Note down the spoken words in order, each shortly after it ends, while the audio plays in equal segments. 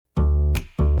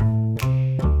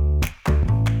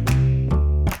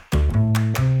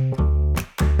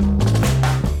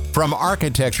From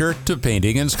architecture to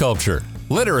painting and sculpture,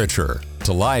 literature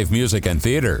to live music and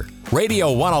theater,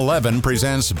 Radio 111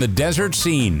 presents The Desert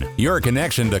Scene, your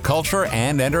connection to culture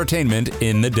and entertainment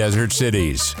in the desert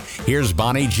cities. Here's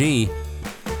Bonnie G.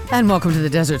 And welcome to The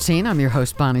Desert Scene. I'm your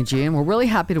host, Bonnie G. And we're really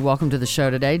happy to welcome to the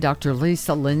show today Dr.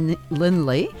 Lisa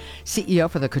Lindley, CEO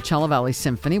for the Coachella Valley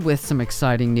Symphony, with some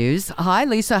exciting news. Hi,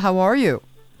 Lisa. How are you?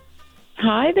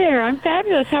 Hi there. I'm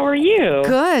fabulous. How are you?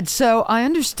 Good. So I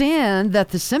understand that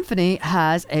the Symphony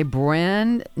has a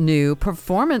brand new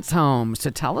performance home. So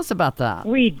tell us about that.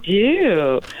 We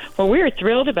do. Well, we are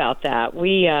thrilled about that.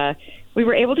 We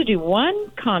were able to do one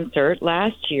concert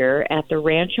last year at the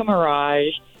Rancho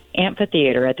Mirage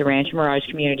Amphitheater at the Rancho Mirage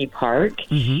Community Park,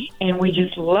 and we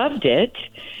just loved it.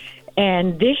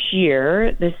 And this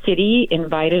year, the city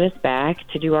invited us back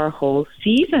to do our whole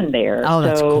season there. Oh,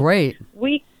 that's great.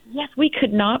 We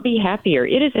could not be happier.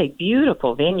 It is a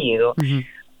beautiful venue.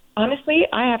 Honestly,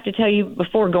 I have to tell you,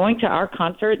 before going to our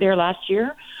concert there last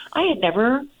year, I had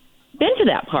never been to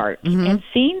that park and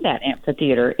seen that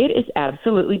amphitheater. It is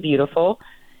absolutely beautiful.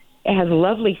 It has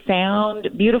lovely sound,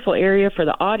 beautiful area for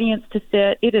the audience to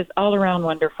sit. It is all around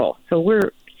wonderful. So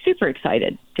we're super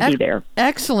excited to be there.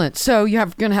 Excellent. So you're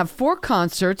going to have 4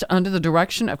 concerts under the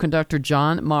direction of conductor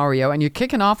John Mario, and you're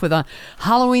kicking off with a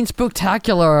Halloween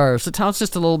Spooktacular. So tell us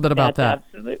just a little bit about that.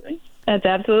 That's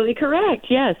absolutely correct.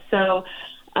 Yes. So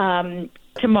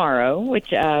tomorrow,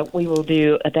 which we will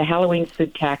do the Halloween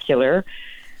Spooktacular,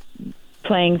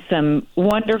 playing some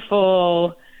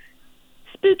wonderful,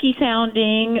 spooky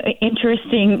sounding,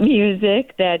 interesting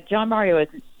music that John Mario is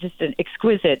just an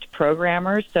exquisite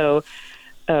programmer. So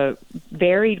a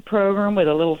varied program with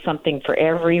a little something for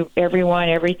everyone,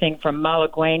 everything from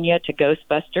Malagueña to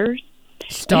Ghostbusters.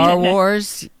 Star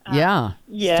Wars,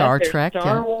 Star Trek.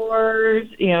 Star Wars,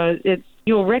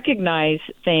 you'll recognize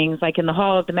things like in the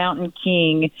Hall of the Mountain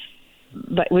King,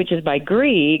 which is by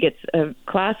Grieg. It's a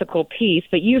classical piece,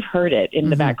 but you've heard it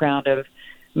in the background of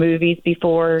movies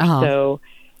before. So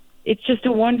it's just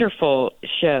a wonderful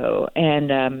show. And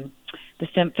the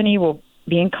symphony will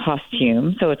be in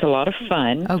costume, so it's a lot of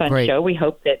fun great. Show. We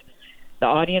hope that the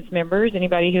audience members,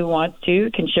 anybody who wants to,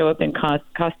 can show up in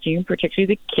costume,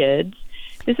 particularly the kids.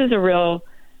 This is a real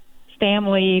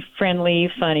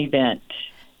family-friendly, fun event.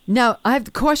 Now, I have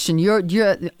a question. You're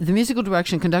the musical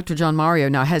direction conductor, John Mario.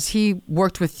 Now, has he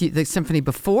worked with you, the symphony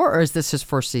before, or is this his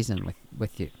first season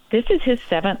with you? This is his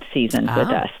 7th season with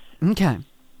us. Okay.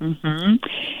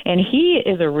 And he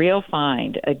is a real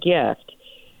find, a gift.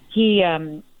 He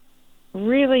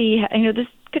really, this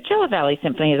Coachella Valley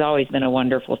Symphony has always been a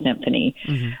wonderful symphony,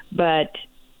 but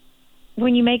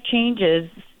when you make changes,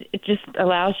 it just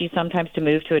allows you sometimes to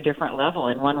move to a different level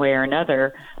in one way or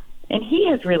another. And he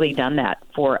has really done that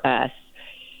for us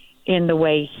in the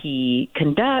way he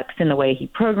conducts, in the way he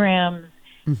programs,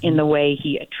 in the way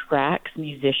he attracts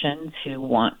musicians who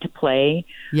want to play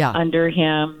under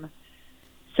him.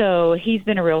 So he's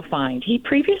been a real find. He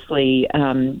previously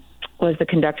was the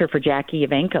conductor for Jackie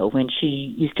Evancho when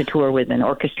she used to tour with an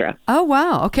orchestra. Oh,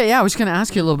 wow. Okay, yeah, I was going to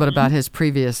ask you a little bit about his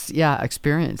previous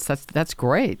experience. That's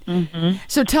great.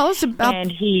 So tell us about...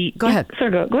 And he... Go ahead. Sorry,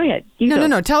 go ahead.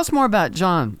 No. Tell us more about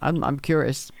John. I'm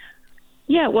curious.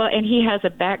 Yeah, well, and he has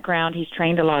a background. He's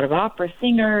trained a lot of opera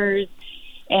singers,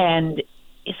 and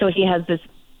so he has this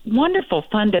wonderful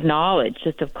fund of knowledge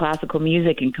just of classical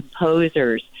music and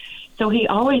composers. So he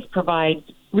always provides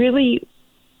really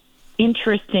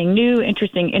interesting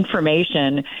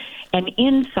information and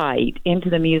insight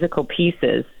into the musical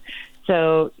pieces.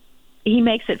 So he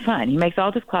makes it fun. He makes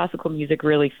all this classical music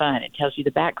really fun. It tells you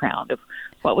the background of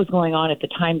what was going on at the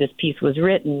time this piece was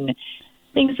written,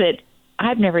 things that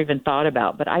I've never even thought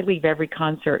about, but I leave every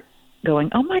concert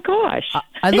going, oh my gosh.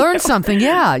 I learned something.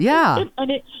 Yeah. And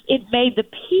it made the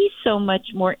piece so much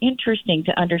more interesting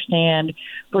to understand,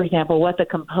 for example, what the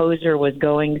composer was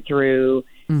going through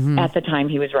at the time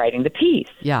he was writing the piece.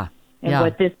 And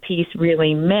what this piece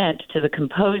really meant to the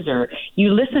composer.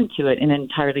 You listen to it in an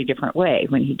entirely different way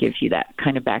when he gives you that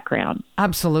kind of background.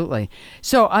 Absolutely.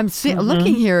 So I'm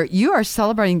looking here, you are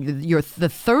celebrating the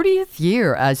 30th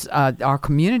year as our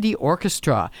community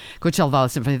orchestra, Coachella Valley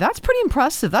Symphony. That's pretty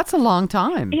impressive. That's a long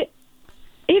time. It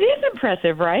is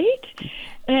impressive, right?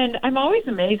 And I'm always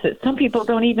amazed that some people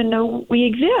don't even know we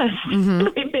exist.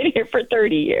 We've been here for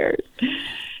 30 years.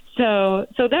 So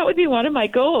that would be one of my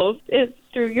goals, is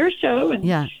through your show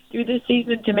and through this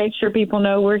season to make sure people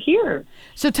know we're here.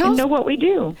 So tell us, know what we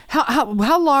do.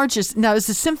 How large is the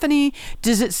symphony?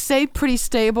 Does it stay pretty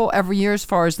stable every year as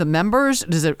far as the members?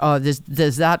 Does it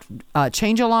does that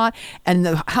change a lot? And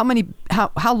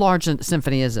how large a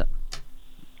symphony is it?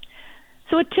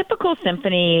 So a typical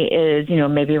symphony is,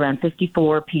 maybe around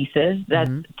 54 pieces.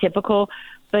 That's typical,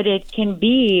 but it can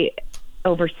be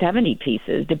over 70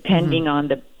 pieces, depending on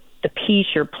the piece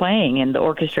you're playing and the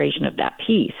orchestration of that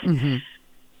piece.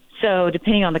 So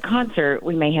depending on the concert,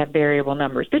 we may have variable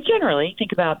numbers. But generally,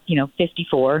 think about,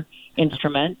 54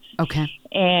 instruments. Okay.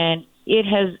 And it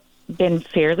has been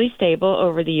fairly stable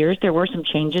over the years. There were some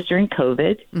changes during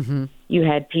COVID. You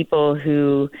had people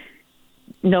who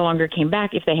no longer came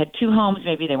back. If they had two homes,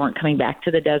 maybe they weren't coming back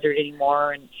to the desert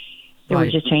anymore. And there were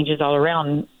just changes all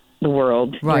around the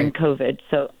world during COVID.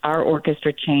 So our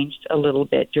orchestra changed a little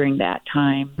bit during that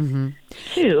time,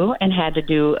 too, and had to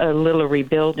do a little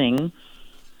rebuilding.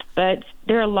 But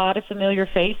there are a lot of familiar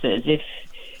faces.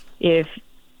 If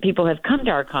people have come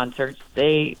to our concerts,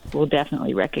 they will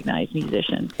definitely recognize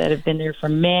musicians that have been there for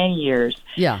many years.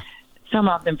 Yeah. Some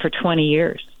of them for 20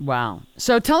 years. Wow.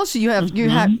 So tell us, you're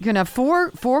going to have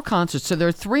four concerts. So there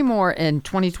are three more in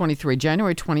 2023,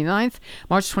 January 29th,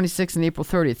 March 26th, and April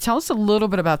 30th. Tell us a little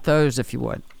bit about those, if you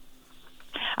would.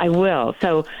 I will.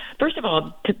 So first of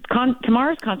all,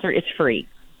 tomorrow's concert is free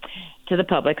to the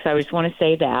public, so I just want to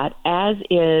say that, as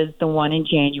is the one in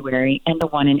January and the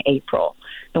one in April.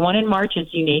 The one in March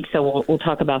is unique, so we'll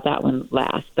talk about that one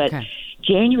last. But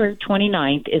January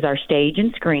 29th is our stage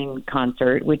and screen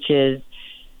concert, which is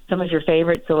some of your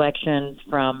favorite selections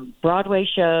from Broadway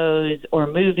shows or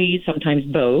movies, sometimes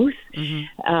both,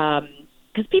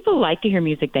 because people like to hear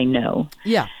music they know.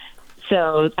 Yeah.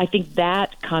 So I think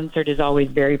that concert is always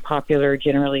very popular,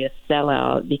 generally a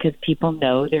sellout, because people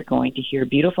know they're going to hear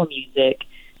beautiful music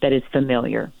that is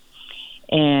familiar.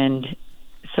 And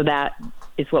so that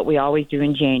is what we always do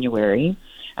in January.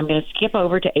 I'm going to skip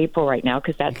over to April right now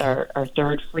because that's our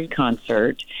third free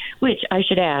concert, which I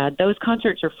should add, those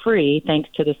concerts are free thanks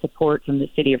to the support from the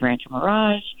City of Rancho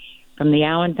Mirage, from the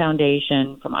Allen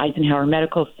Foundation, from Eisenhower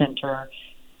Medical Center,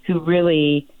 who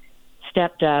really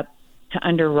stepped up to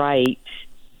underwrite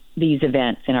these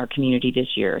events in our community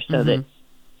this year so that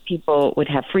people would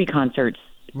have free concerts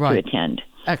to attend.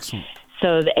 Excellent.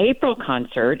 So the April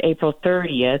concert, April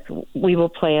 30th, we will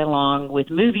play along with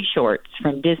movie shorts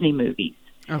from Disney movies.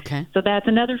 Okay. So that's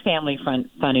another family fun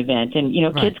event. And,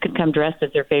 kids could come dressed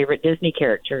as their favorite Disney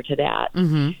character to that.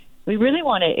 We really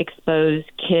want to expose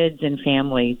kids and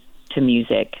families to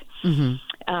music. And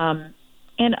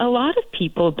a lot of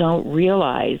people don't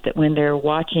realize that when they're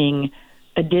watching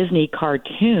a Disney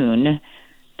cartoon,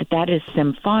 that is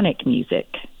symphonic music.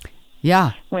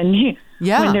 Yeah. When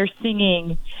they're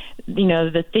singing,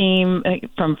 the theme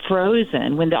from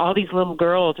Frozen, when all these little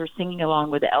girls are singing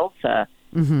along with Elsa,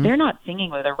 they're not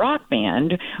singing with a rock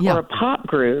band or a pop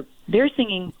group. They're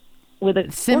singing with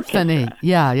a symphony.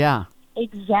 Orchestra. Yeah.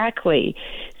 Exactly.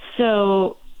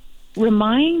 So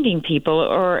reminding people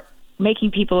or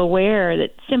making people aware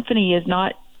that symphony is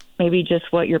not maybe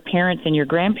just what your parents and your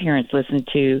grandparents listened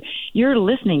to. You're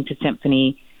listening to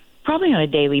symphony probably on a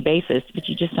daily basis, but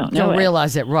you just don't know Don't it.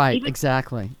 realize it, right.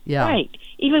 Exactly. Yeah. Right.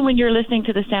 Even when you're listening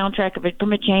to the soundtrack of it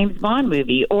from a James Bond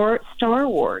movie or Star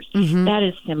Wars, that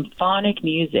is symphonic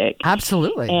music.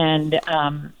 Absolutely. And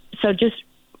so just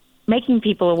making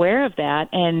people aware of that,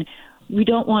 and we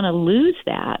don't want to lose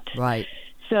that. Right.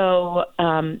 So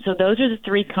those are the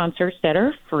three concerts that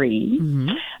are free.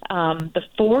 The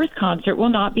fourth concert will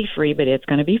not be free, but it's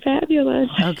going to be fabulous.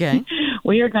 Okay.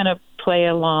 We are going to play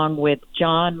along with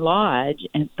John Lodge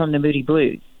from the Moody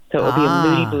Blues. So it will be a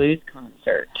Moody Blues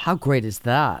concert. How great is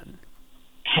that?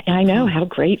 I know. How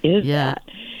great is Yeah. that?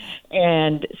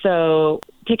 And so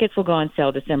tickets will go on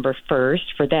sale December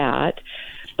 1st for that.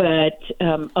 But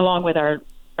along with our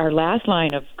last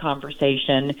line of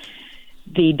conversation,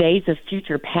 the Days of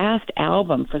Future Past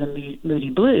album for the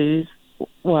Moody Blues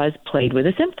was played with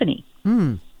a symphony.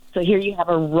 So here you have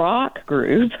a rock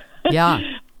group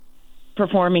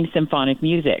performing symphonic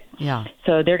music. Yeah.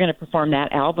 So they're going to perform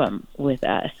that album with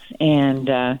us. And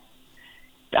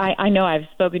I know I've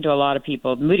spoken to a lot of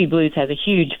people. Moody Blues has a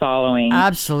huge following.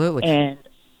 Absolutely. And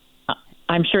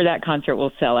I'm sure that concert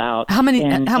will sell out. How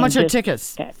much are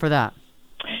tickets for that?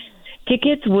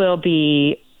 Tickets will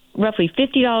be roughly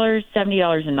 $50,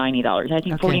 $70, and $90. I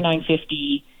think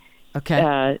 $49.50,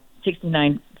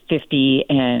 $69.50,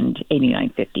 and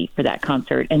 $89.50 for that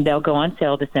concert, and they'll go on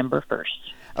sale December 1st.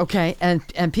 Okay,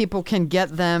 and people can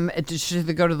get them. Should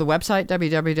they go to the website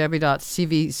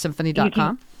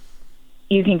www.cvsymphony.com?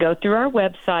 You can go through our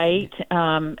website.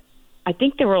 I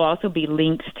think there will also be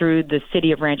links through the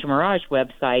City of Rancho Mirage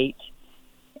website,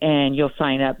 and you'll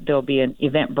sign up. There'll be an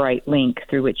Eventbrite link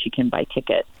through which you can buy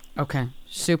tickets. Okay,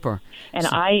 super. And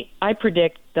I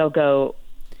predict they'll go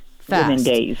within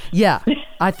days. Yeah,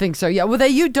 I think so. Yeah. Well,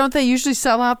 don't they usually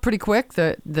sell out pretty quick,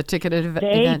 the ticketed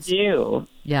events? They do.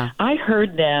 Yeah. I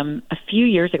heard them a few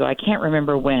years ago. I can't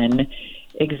remember when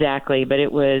exactly, but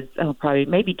it was probably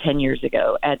maybe 10 years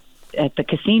ago at the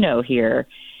casino here,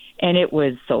 and it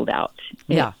was sold out.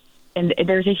 Yeah. And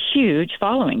there's a huge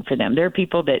following for them. There are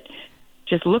people that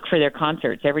just look for their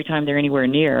concerts every time they're anywhere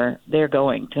near. They're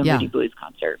going to a Moody Blues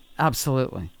concert.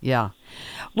 Absolutely, yeah.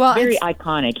 Well, very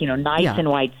iconic, Nights in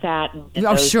White Satin. And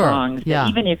those sure, songs. yeah.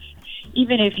 Even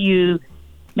if you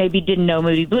maybe didn't know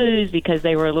Moody Blues because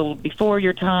they were a little before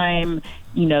your time,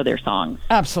 their songs.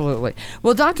 Absolutely.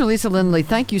 Well, Dr. Lisa Lindley,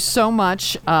 thank you so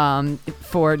much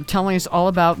for telling us all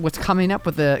about what's coming up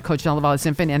with the Coachella Valley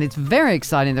Symphony, and it's very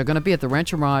exciting. They're going to be at the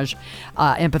Rancho Mirage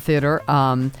Amphitheater.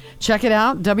 Check it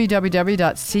out,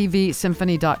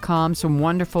 www.cvsymphony.com. Some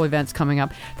wonderful events coming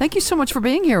up. Thank you so much for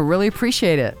being here. Really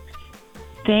appreciate it.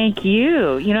 Thank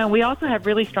you. We also have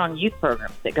really strong youth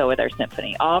programs that go with our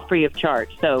symphony, all free of charge.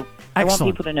 So I want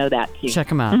people to know that, too. Check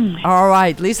them out. All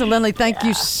right. Lisa Lindley, thank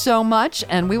you so much.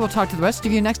 And we will talk to the rest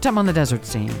of you next time on The Desert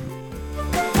Scene.